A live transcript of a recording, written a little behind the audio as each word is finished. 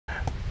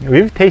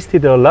We've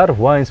tasted a lot of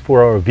wines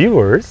for our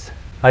viewers.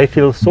 I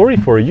feel sorry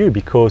for you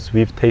because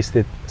we've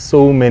tasted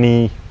so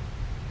many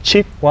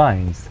cheap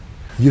wines.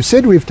 You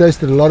said we've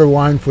tasted a lot of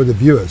wine for the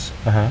viewers.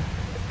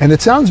 And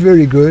it sounds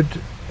very good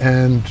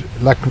and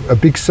like a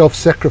big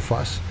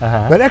self-sacrifice.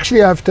 But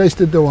actually I've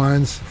tasted the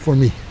wines for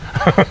me.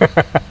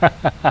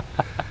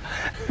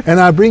 And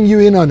I bring you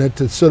in on it.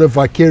 It's sort of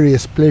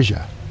vicarious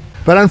pleasure.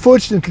 But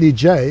unfortunately,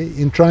 Jay,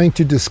 in trying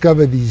to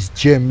discover these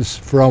gems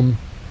from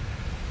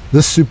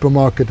this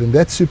supermarket and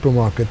that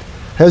supermarket,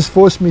 has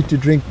forced me to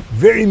drink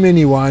very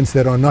many wines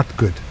that are not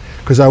good.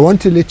 Because I want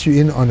to let you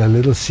in on a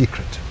little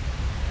secret.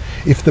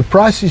 If the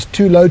price is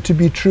too low to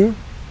be true,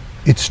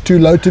 it's too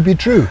low to be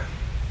true.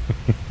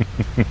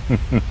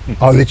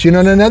 I'll let you in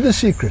on another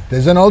secret.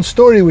 There's an old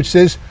story which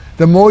says,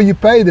 the more you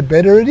pay, the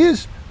better it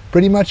is.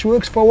 Pretty much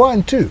works for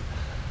wine too.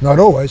 Not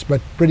always,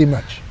 but pretty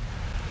much.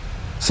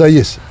 So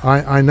yes,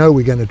 I know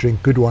we're going to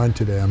drink good wine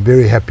today. I'm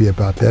very happy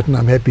about that, and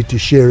I'm happy to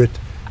share it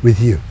with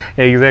you.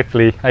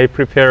 Exactly. I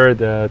prepared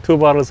 2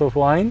 bottles of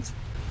wines.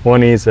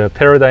 One is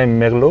Paradigm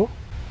Merlot,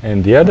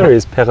 and the other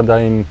is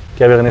Paradigm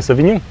Cabernet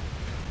Sauvignon.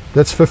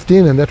 That's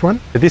 15, and that one?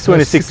 This one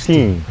is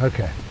 16.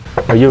 Okay.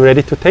 Are you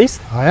ready to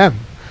taste? I am.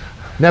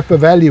 Napa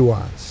Valley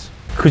wines.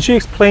 Could you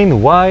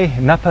explain why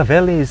Napa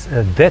Valley is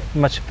that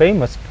much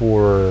famous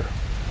for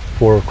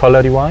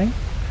quality wine?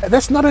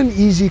 That's not an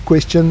easy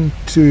question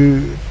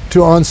to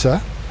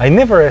answer. I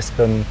never ask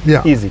an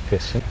easy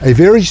question. A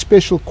very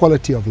special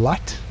quality of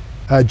light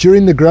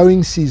during the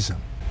growing season.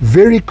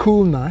 Very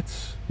cool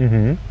nights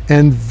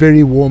and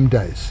very warm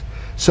days.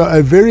 So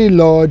a very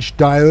large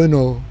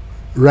diurnal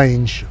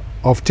range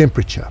of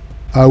temperature,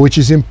 which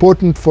is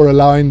important for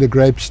allowing the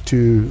grapes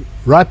to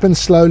ripen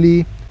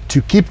slowly,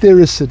 to keep their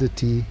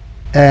acidity,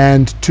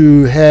 and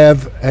to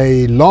have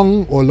a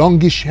long or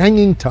longish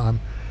hanging time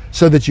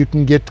so that you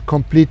can get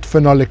complete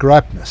phenolic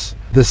ripeness.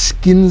 The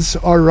skins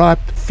are ripe,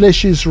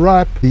 flesh is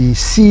ripe, the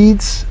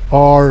seeds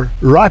are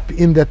ripe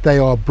in that they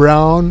are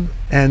brown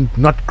and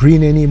not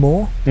green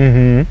anymore.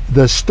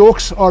 The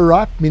stalks are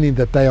ripe, meaning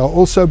that they are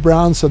also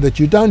brown so that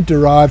you don't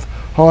derive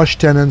harsh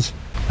tannins.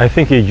 I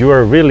think you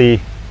are really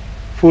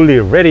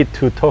fully ready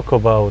to talk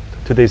about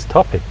today's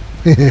topic.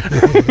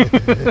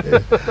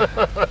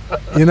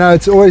 You know,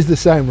 it's always the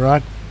same,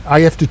 right? I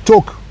have to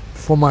talk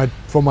for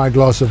my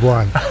glass of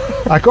wine.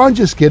 I can't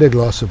just get a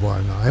glass of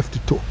wine, I have to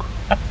talk.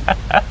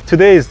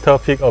 Today's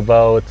topic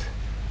about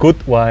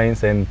good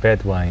wines and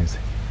bad wines,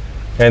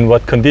 and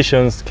what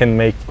conditions can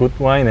make good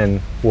wine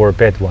and or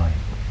bad wine.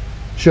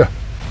 Sure.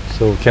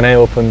 So can I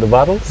open the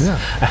bottles? Yeah.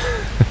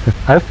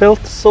 I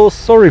felt so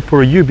sorry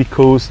for you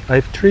because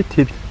I've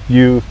treated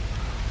you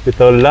with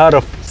a lot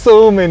of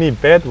so many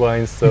bad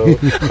wines, so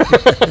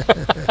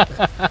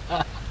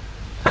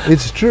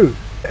it's true.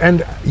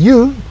 And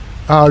you,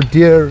 our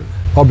dear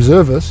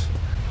observers,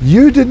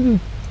 you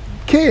didn't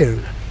care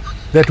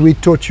that we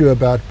taught you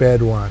about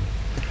bad wine.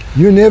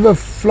 You never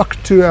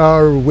flocked to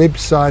our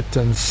website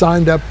and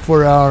signed up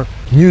for our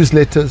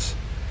newsletters.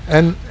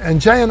 And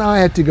Jay and I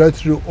had to go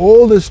through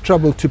all this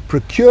trouble to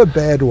procure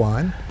bad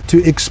wine,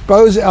 to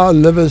expose our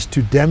livers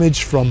to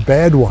damage from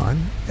bad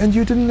wine, and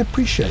you didn't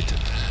appreciate it.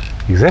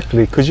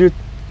 Exactly. Could you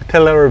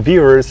tell our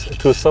viewers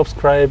to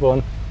subscribe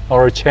on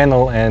our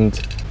channel and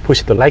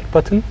push the like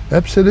button?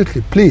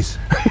 Absolutely. Please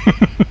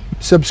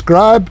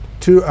subscribe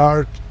to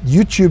our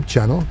YouTube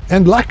channel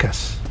and like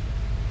us.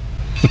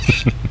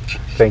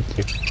 Thank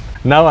you.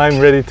 Now I'm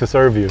ready to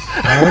serve you.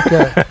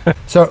 Okay.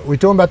 So we're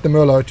talking about the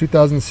Merlot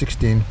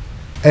 2016.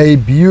 A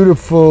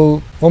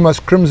beautiful,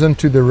 almost crimson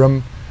to the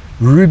rim,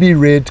 ruby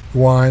red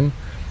wine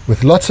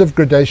with lots of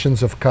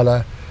gradations of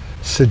color,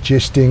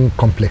 suggesting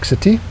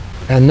complexity.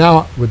 And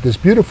now with this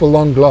beautiful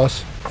long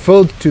glass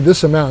filled to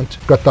this amount,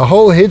 got the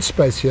whole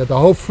headspace here, the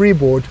whole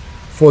freeboard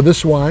for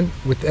this wine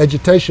with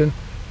agitation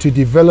to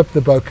develop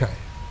the bouquet.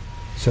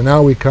 So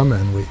now we come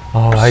and we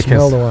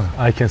smell the wine.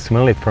 I can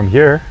smell it from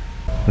here.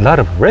 A lot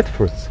of red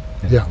fruits.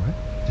 Yeah,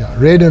 yeah,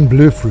 red and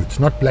blue fruits,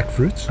 not black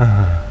fruits.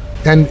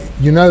 And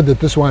you know that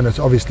this wine has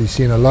obviously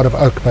seen a lot of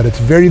oak, but it's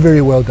very,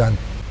 very well done.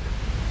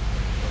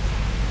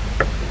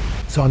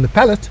 So on the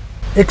palate,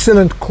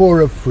 excellent core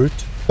of fruit.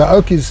 The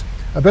oak is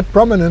a bit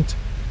prominent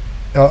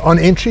on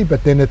entry,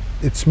 but then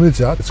it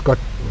smooths out. It's got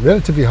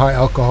relatively high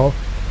alcohol.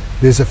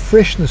 There's a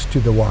freshness to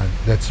the wine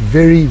that's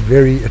very,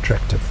 very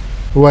attractive.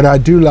 What I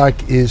do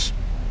like is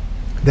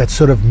that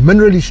sort of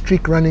minerally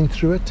streak running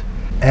through it,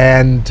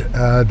 and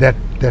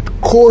that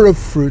core of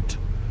fruit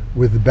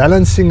with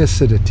balancing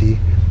acidity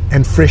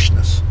and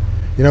freshness.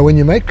 You know, when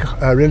you make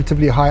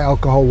relatively high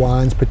alcohol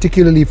wines,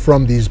 particularly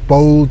from these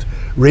bold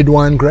red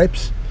wine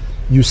grapes,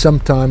 you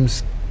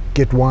sometimes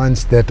get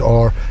wines that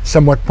are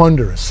somewhat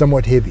ponderous,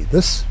 somewhat heavy.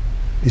 This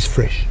is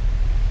fresh.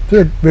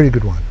 Very, very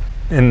good wine.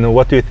 And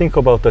what do you think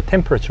about the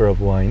temperature of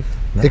wine?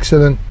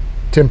 Excellent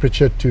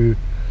temperature to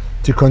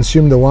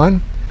consume the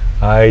wine.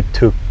 I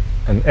took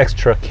an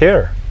extra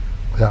care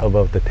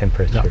about the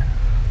temperature.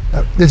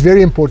 It's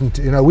very important.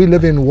 You know, we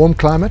live in warm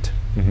climate,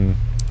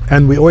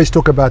 and we always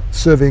talk about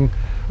serving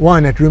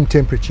wine at room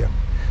temperature.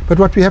 But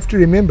what we have to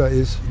remember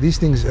is these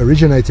things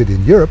originated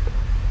in Europe,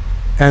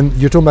 And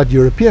you're talking about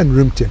European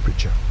room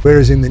temperature.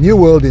 Whereas in the New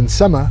World in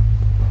summer,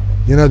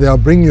 you know, they'll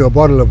bring you a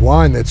bottle of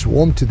wine that's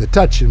warm to the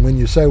touch, and when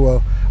you say,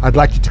 well, I'd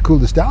like you to cool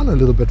this down a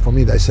little bit for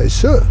me, they say,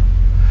 sir,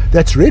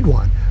 that's red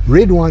wine.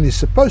 Red wine is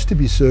supposed to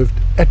be served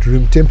at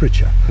room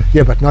temperature.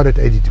 Yeah, but not at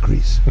 80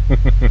 degrees.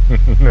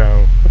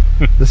 No.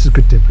 This is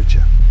good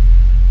temperature.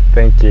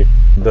 Thank you.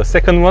 The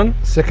second one?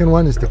 Second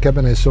one is the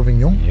Cabernet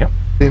Sauvignon. Yep.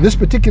 In this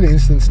particular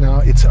instance now,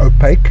 it's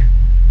opaque.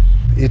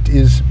 It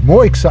is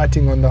more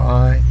exciting on the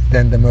eye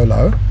than the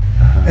Merlot,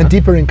 and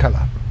deeper in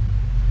color.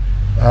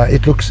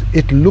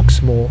 It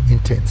looks more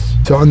intense.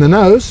 So on the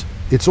nose,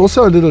 it's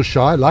also a little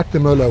shy, like the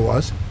Merlot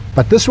was,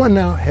 but this one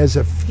now has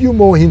a few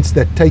more hints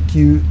that take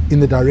you in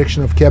the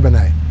direction of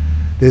Cabernet.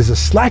 There's a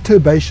slight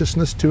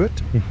herbaceousness to it,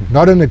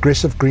 not an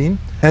aggressive green,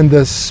 and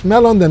the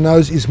smell on the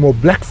nose is more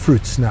black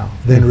fruits now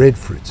than red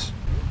fruits.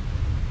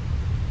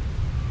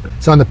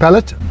 So on the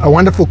palate, a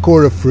wonderful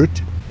core of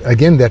fruit,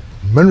 again that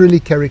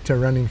minerally character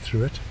running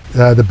through it,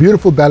 the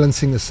beautiful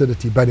balancing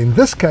acidity, but in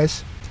this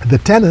case, the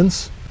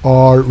tannins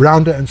are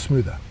rounder and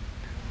smoother.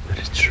 That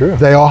is true.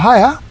 They are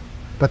higher,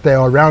 but they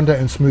are rounder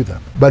and smoother.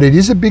 But it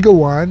is a bigger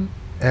wine,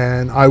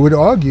 and I would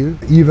argue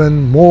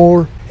even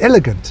more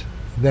elegant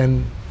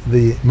than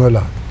the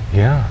Merlot.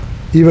 Yeah.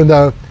 Even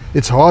though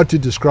it's hard to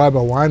describe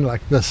a wine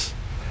like this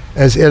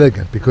as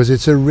elegant, because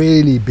it's a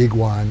really big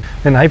wine.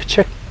 And I've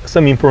checked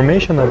some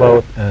information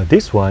about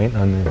this wine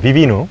on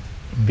Vivino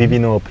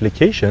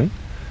application,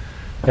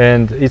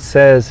 and it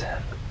says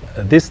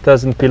this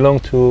doesn't belong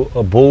to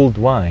a bold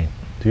wine.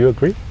 Do you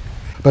agree?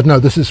 But no,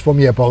 this is for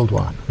me a bold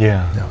wine.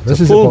 Yeah. No, It's this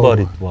a is a bold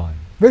full-bodied wine.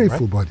 Very right?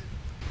 full-bodied.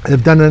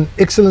 They've done an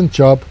excellent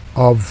job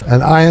of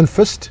an iron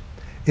fist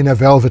in a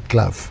velvet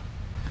glove.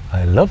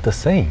 I love the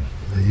same.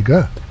 There you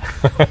go.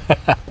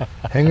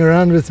 Hang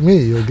around with me,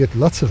 you'll get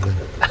lots of them.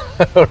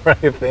 All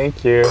right,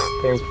 thank you.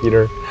 Thanks,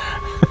 Peter.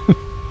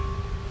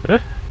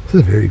 This is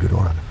a very good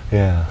wine.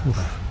 Yeah.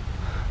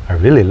 I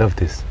really love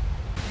this.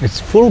 It's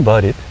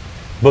full-bodied,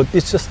 but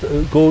it just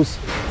goes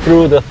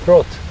through the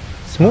throat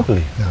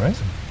smoothly, Yeah, right?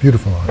 it's a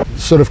beautiful wine.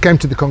 Sort of came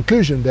to the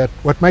conclusion that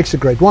what makes a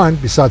great wine,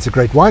 besides a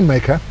great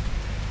winemaker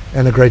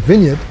and a great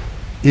vineyard,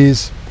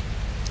 is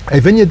a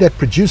vineyard that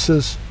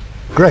produces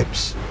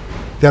grapes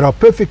that are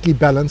perfectly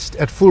balanced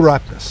at full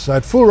ripeness. So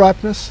at full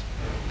ripeness,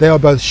 they are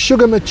both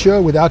sugar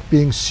mature without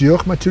being sur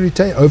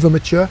maturité, over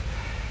mature,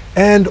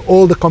 and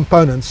all the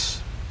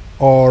components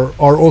are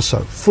also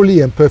fully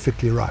and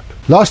perfectly ripe.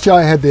 Last year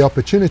I had the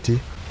opportunity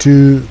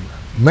to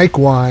make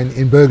wine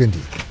in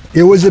Burgundy.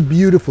 It was a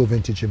beautiful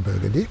vintage in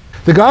Burgundy.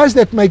 The guys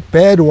that make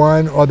bad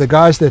wine are the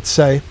guys that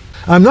say,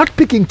 I'm not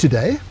picking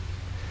today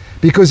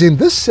because in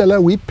this cellar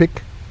we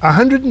pick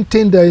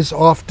 110 days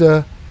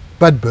after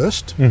bud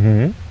burst,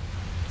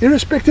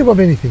 irrespective of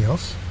anything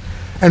else.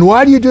 And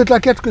why do you do it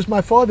like that? Because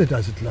my father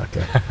does it like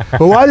that.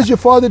 But why does your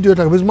father do it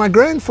like that? Because my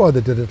grandfather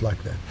did it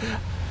like that.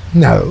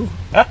 No.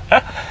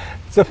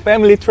 It's a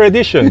family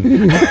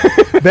tradition.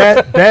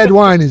 Bad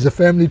wine is a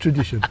family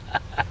tradition.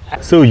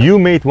 So you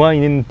made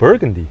wine in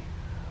Burgundy,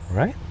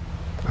 right?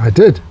 I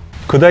did.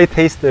 Could I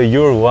taste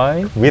your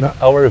wine with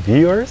our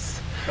viewers?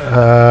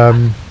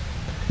 No.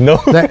 No.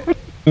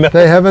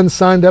 They haven't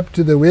signed up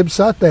to the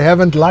website. They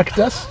haven't liked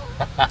us.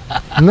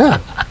 No.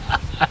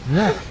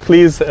 No.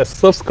 Please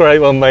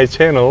subscribe on my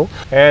channel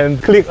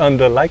and click on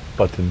the like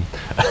button.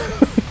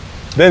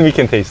 Then we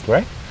can taste,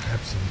 right?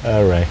 Absolutely.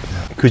 All right.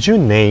 Could you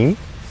name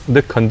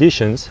the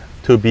conditions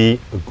to be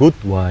a good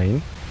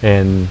wine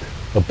and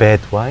a bad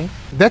wine?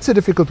 That's a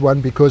difficult one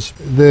because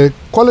the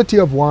quality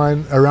of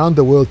wine around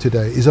the world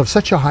today is of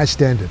such a high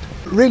standard.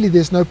 Really,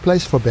 there's no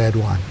place for bad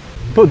wine.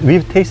 But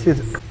we've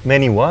tasted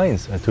many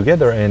wines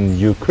together and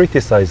you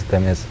criticized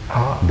them as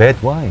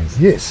bad wines.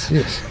 Yes,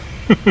 yes.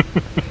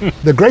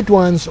 The great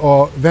wines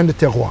are vin de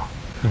terroir,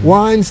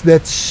 wines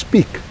that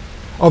speak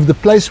of the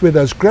place where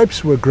those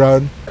grapes were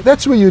grown.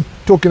 That's where you're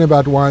talking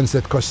about wines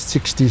that cost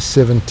 $60,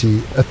 $70,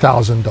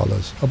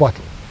 $1,000 a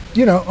bottle.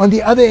 You know, on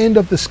the other end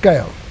of the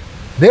scale,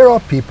 there are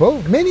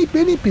people, many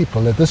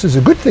people, that this is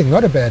a good thing,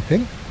 not a bad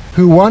thing,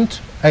 who want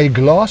a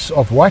glass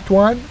of white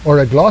wine or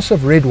a glass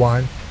of red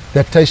wine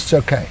that tastes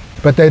okay.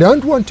 But they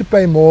don't want to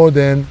pay more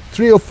than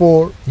 $3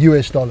 or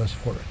 $4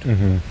 for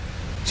it.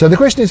 So the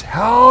question is,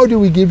 how do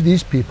we give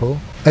these people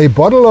a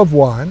bottle of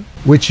wine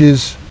which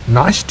is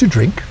nice to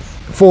drink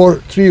for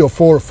 $3 or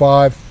 $4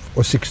 or $5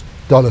 or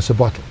 $6 a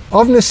bottle?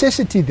 Of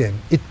necessity then,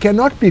 it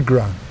cannot be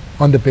grown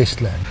on the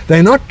best land.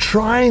 They're not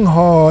trying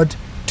hard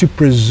to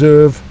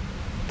preserve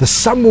the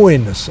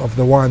somewhereness of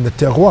the wine, the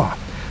terroir.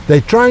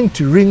 They're trying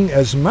to wring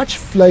as much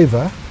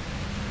flavor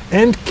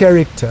and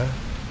character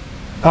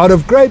out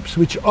of grapes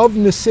which of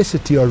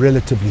necessity are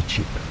relatively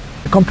cheap.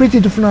 A completely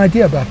different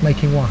idea about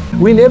making wine.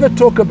 We never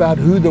talk about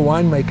who the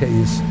winemaker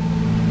is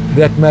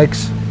that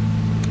makes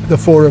the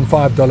 $4 and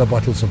 $5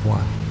 bottles of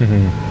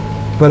wine.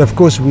 But of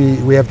course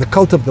we have the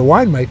cult of the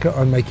winemaker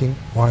on making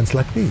wines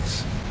like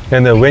these.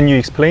 And when you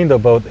explained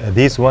about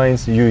these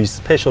wines, you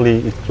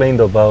especially explained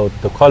about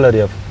the quality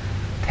of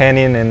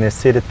tannin and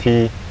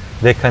acidity,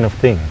 that kind of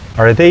thing.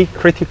 Are they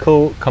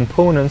critical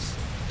components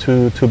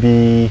to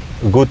be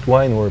a good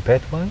wine or a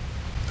bad wine?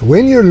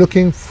 When you're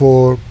looking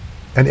for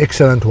an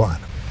excellent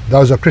wine,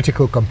 those are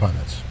critical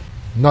components.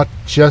 Not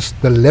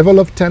just the level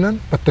of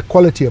tannin, but the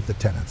quality of the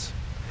tannins.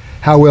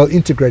 How well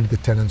integrated the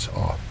tannins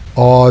are.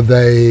 Are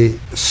they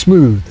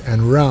smooth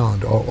and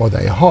round, or are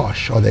they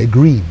harsh? Are they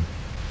green?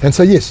 And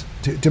so yes,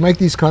 to make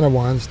these kind of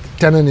wines, the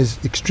tannin is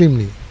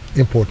extremely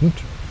important,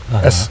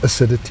 as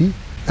acidity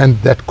and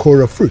that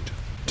core of fruit.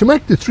 To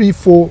make the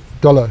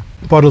 $3-4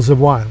 bottles of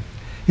wine,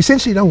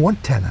 essentially you don't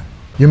want tannin.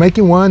 You're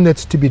making wine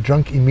that's to be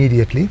drunk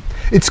immediately.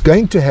 It's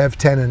going to have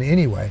tannin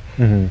anyway.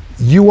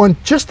 You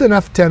want just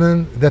enough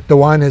tannin that the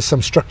wine has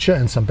some structure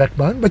and some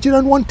backbone, but you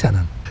don't want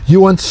tannin. You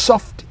want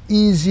soft,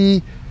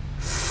 easy,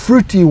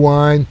 fruity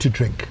wine to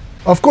drink.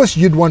 Of course,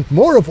 you'd want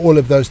more of all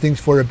of those things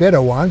for a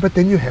better wine, but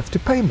then you have to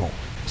pay more.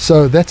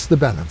 So that's the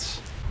balance.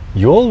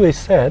 You always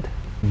said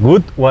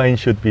good wine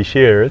should be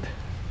shared,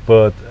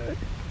 but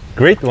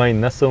great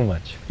wine not so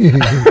much.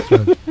 That's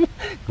right.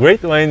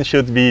 Great wine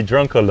should be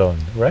drunk alone,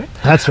 right?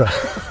 That's right.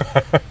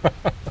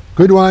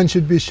 Good wine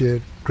should be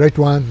shared. Great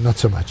wine, not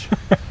so much.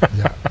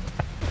 Yeah.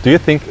 Do you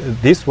think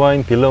this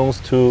wine belongs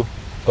to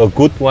a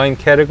good wine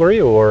category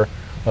or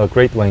a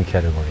great wine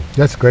category?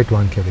 That's great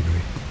wine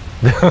category.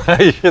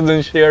 I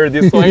shouldn't share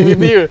this wine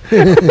with you.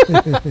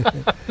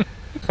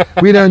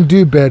 We don't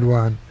do bad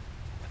wine.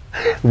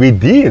 We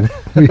did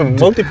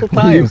multiple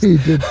times. We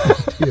did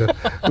plenty of,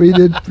 we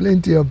did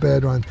plenty of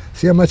bad wine.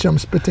 See how much I'm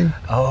spitting?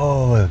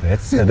 Oh,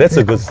 that's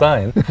a good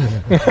sign.